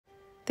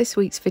This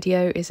week's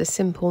video is a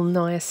simple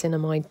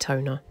niacinamide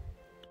toner.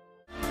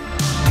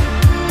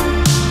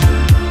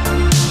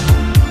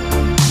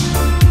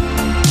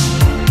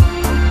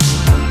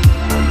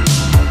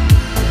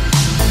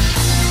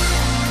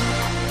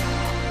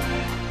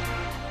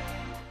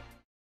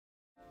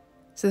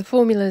 So the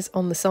formula's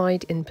on the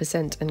side in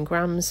percent and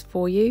grams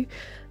for you.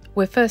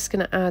 We're first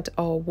going to add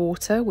our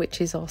water,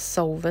 which is our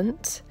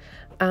solvent,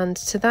 and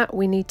to that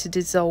we need to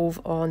dissolve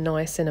our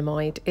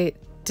niacinamide. It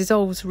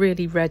dissolves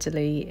really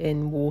readily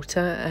in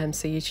water,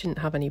 so you shouldn't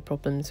have any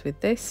problems with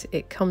this.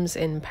 It comes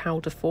in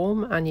powder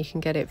form and you can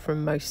get it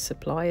from most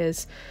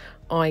suppliers.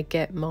 I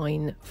get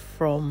mine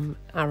from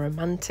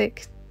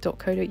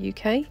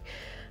aromantic.co.uk.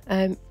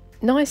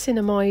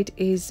 Niacinamide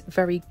is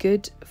very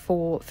good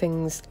for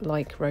things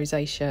like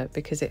rosacea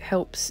because it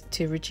helps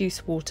to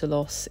reduce water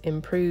loss,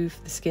 improve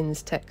the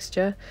skin's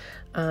texture,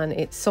 and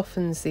it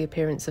softens the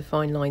appearance of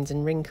fine lines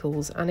and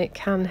wrinkles, and it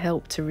can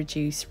help to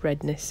reduce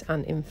redness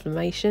and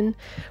inflammation,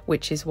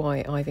 which is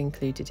why I've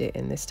included it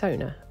in this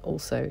toner.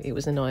 Also, it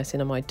was a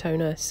niacinamide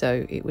toner,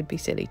 so it would be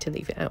silly to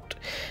leave it out.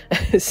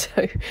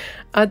 So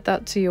add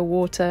that to your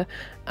water,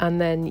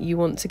 and then you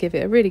want to give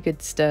it a really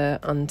good stir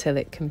until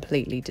it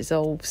completely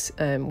dissolves,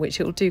 which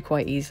it will do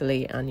quite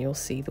easily, and you'll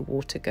see the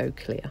water go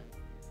clear.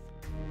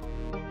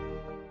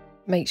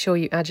 Make sure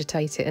you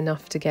agitate it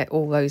enough to get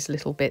all those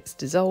little bits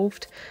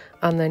dissolved,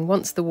 and then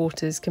once the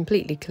water's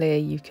completely clear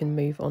you can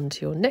move on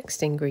to your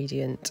next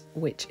ingredient,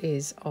 which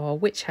is our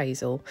witch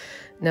hazel.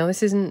 Now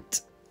this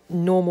isn't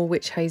normal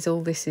witch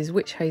hazel, this is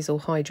witch hazel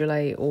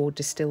hydrolate or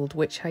distilled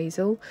witch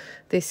hazel.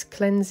 This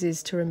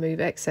cleanses to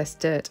remove excess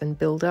dirt and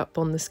build up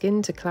on the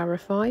skin to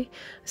clarify,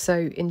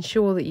 so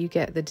ensure that you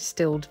get the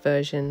distilled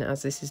version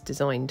as this is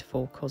designed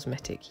for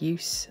cosmetic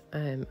use,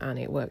 and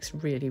it works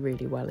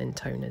really well in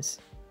toners.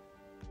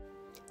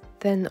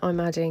 Then I'm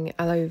adding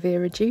aloe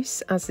vera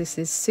juice, as this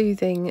is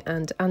soothing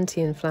and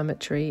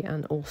anti-inflammatory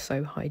and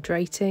also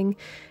hydrating.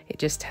 It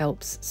just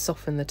helps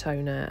soften the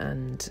toner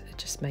and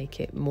just make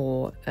it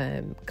more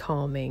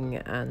calming,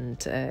 and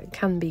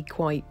can be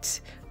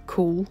quite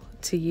cool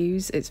to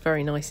use. It's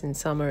very nice in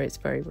summer, it's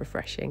very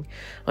refreshing.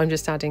 I'm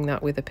just adding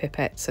that with a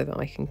pipette so that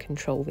I can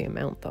control the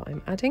amount that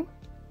I'm adding.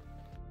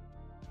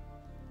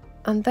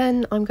 And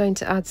then I'm going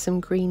to add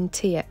some green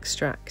tea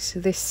extract.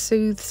 This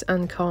soothes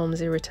and calms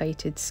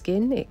irritated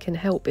skin. It can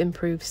help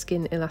improve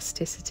skin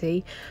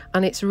elasticity,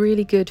 and it's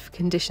really good for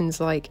conditions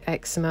like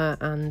eczema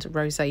and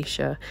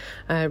rosacea.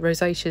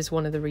 Rosacea is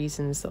one of the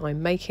reasons that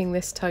I'm making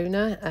this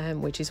toner,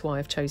 which is why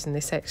I've chosen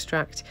this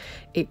extract.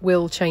 It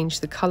will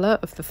change the colour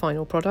of the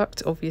final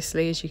product,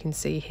 obviously, as you can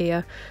see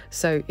here.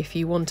 So if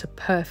you want a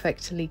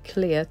perfectly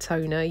clear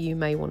toner, you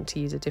may want to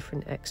use a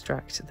different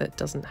extract that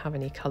doesn't have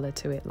any colour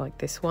to it like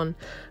this one.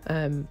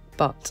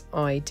 But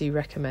I do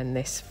recommend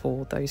this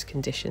for those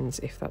conditions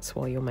if that's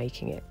why you're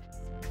making it.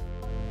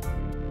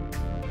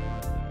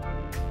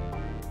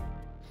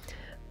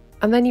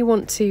 And then you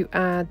want to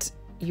add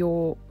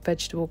your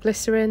vegetable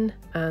glycerin,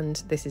 and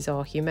this is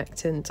our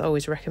humectant. I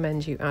always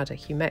recommend you add a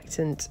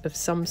humectant of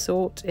some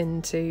sort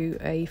into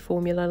a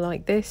formula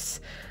like this.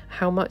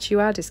 How much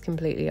you add is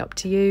completely up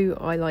to you.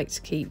 I like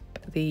to keep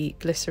the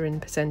glycerin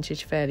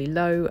percentage fairly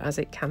low, as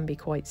it can be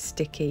quite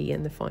sticky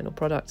in the final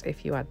product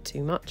if you add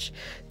too much,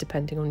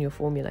 depending on your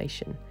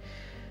formulation.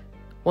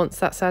 Once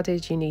that's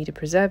added, you need a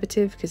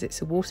preservative because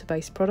it's a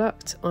water-based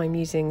product. I'm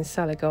using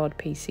Salagard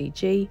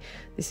PCG.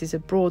 This is a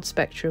broad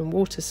spectrum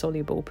water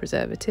soluble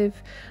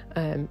preservative,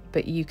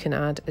 but you can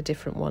add a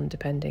different one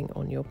depending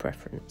on your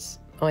preference.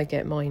 I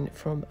get mine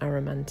from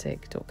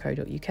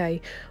aromantic.co.uk.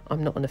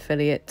 I'm not an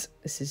affiliate,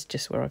 this is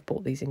just where I've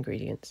bought these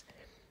ingredients.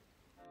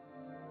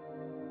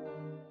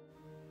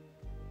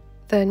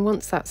 Then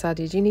once that's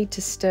added, you need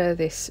to stir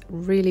this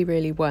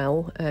really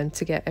well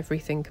to get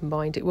everything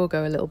combined. It will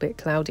go a little bit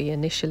cloudy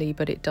initially,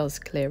 but it does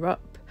clear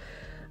up.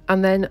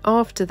 And then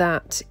after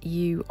that,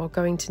 you are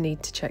going to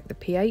need to check the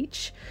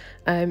pH.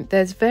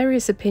 There's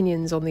various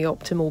opinions on the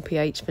optimal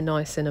pH for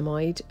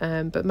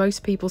niacinamide, but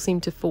most people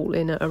seem to fall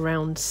in at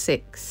around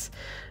 6.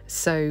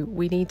 So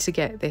we need to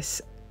get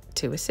this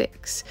to a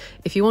 6.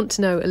 If you want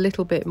to know a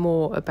little bit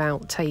more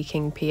about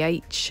taking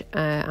pH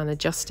and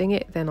adjusting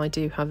it, then I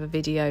do have a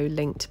video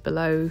linked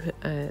below.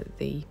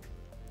 The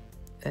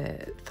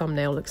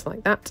thumbnail looks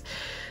like that.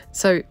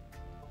 So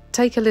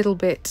take a little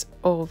bit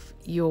of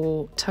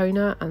your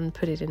toner and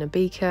put it in a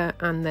beaker,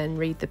 and then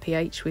read the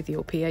pH with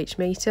your pH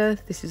meter.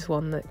 This is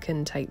one that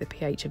can take the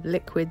pH of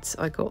liquids.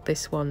 I got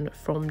this one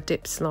from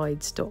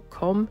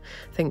dipslides.com.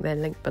 I think they're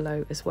linked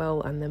below as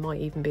well, and there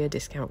might even be a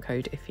discount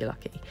code if you're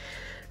lucky.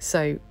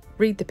 So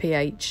read the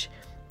pH,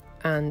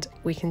 and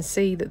we can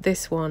see that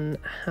this one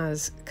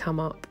has come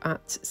up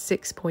at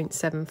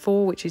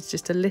 6.74, which is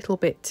just a little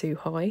bit too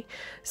high.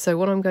 So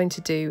what I'm going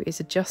to do is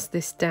adjust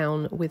this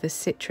down with a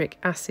citric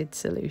acid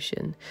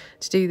solution.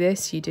 To do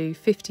this, you do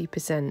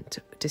 50%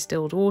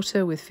 distilled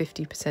water with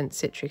 50%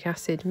 citric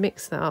acid,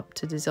 mix that up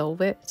to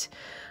dissolve it,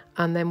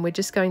 and then we're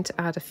just going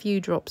to add a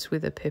few drops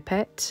with a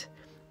pipette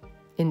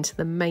into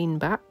the main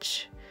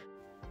batch.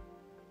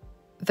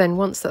 Then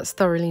once that's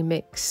thoroughly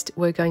mixed,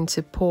 we're going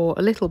to pour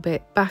a little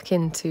bit back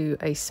into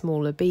a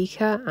smaller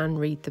beaker and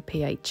read the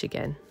pH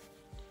again.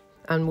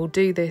 And we'll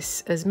do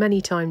this as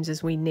many times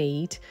as we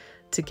need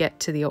to get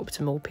to the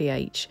optimal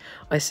pH.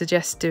 I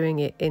suggest doing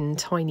it in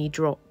tiny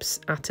drops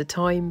at a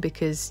time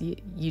because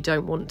you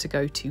don't want to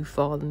go too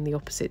far in the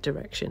opposite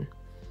direction.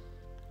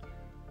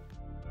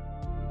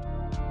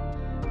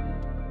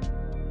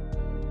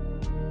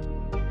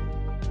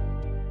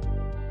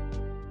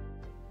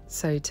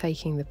 So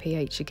taking the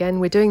pH again,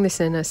 we're doing this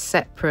in a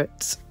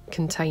separate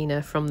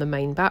container from the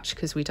main batch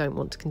because we don't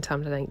want to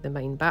contaminate the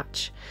main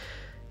batch.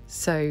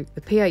 So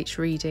the pH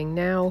reading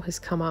now has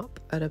come up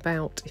at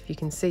about, if you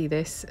can see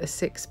this, a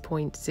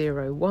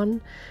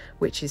 6.01,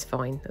 which is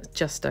fine, that's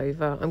just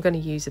over. I'm going to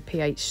use a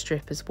pH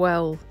strip as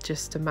well,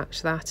 just to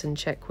match that and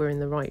check we're in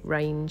the right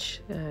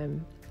range,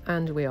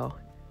 and we are.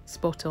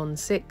 Spot on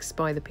 6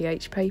 by the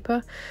pH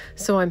paper,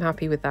 so I'm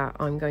happy with that.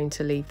 I'm going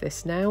to leave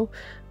this now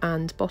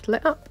and bottle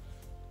it up.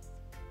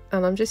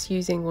 And I'm just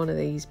using one of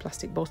these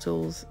plastic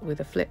bottles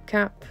with a flip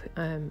cap.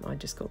 I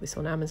just got this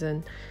on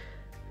Amazon.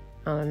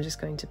 And I'm just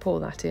going to pour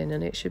that in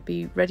and it should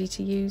be ready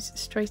to use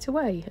straight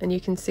away. And you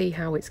can see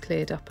how it's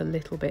cleared up a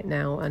little bit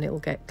now, and it'll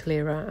get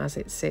clearer as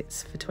it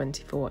sits for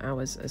 24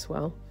 hours as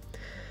well.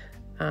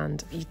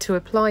 And to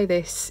apply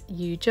this,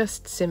 you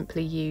just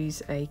simply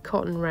use a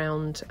cotton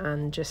round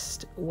and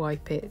just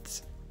wipe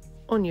it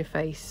on your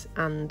face.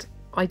 And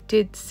I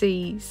did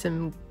see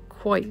some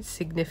quite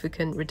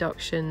significant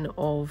reduction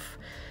of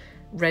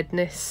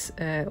redness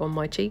on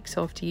my cheeks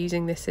after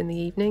using this in the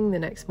evening. The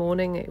next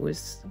morning it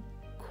was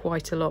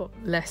quite a lot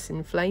less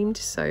inflamed,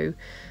 so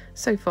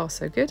far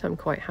so good. I'm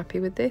quite happy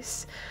with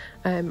this.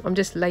 I'm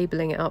just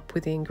labeling it up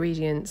with the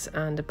ingredients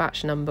and a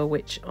batch number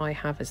which I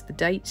have as the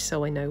date,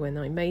 so I know when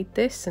I made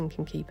this and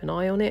can keep an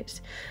eye on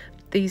it.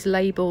 These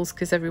labels,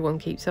 because everyone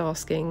keeps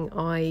asking,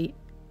 I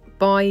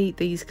buy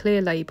these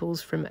clear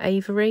labels from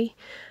Avery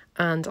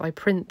and I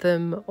print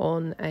them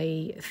on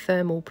a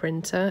thermal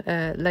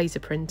printer, laser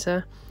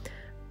printer,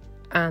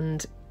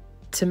 and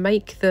to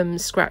make them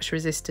scratch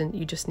resistant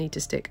you just need to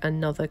stick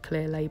another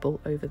clear label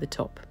over the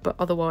top, but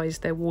otherwise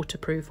they're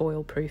waterproof,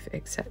 oil-proof,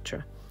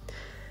 etc.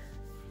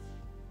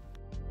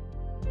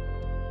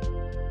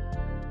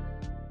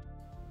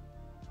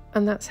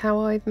 And that's how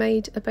I've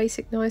made a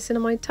basic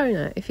niacinamide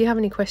toner. If you have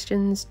any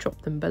questions,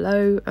 drop them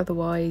below.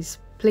 Otherwise,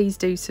 please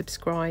do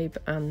subscribe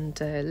and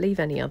leave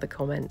any other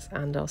comments,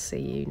 and I'll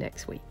see you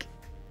next week.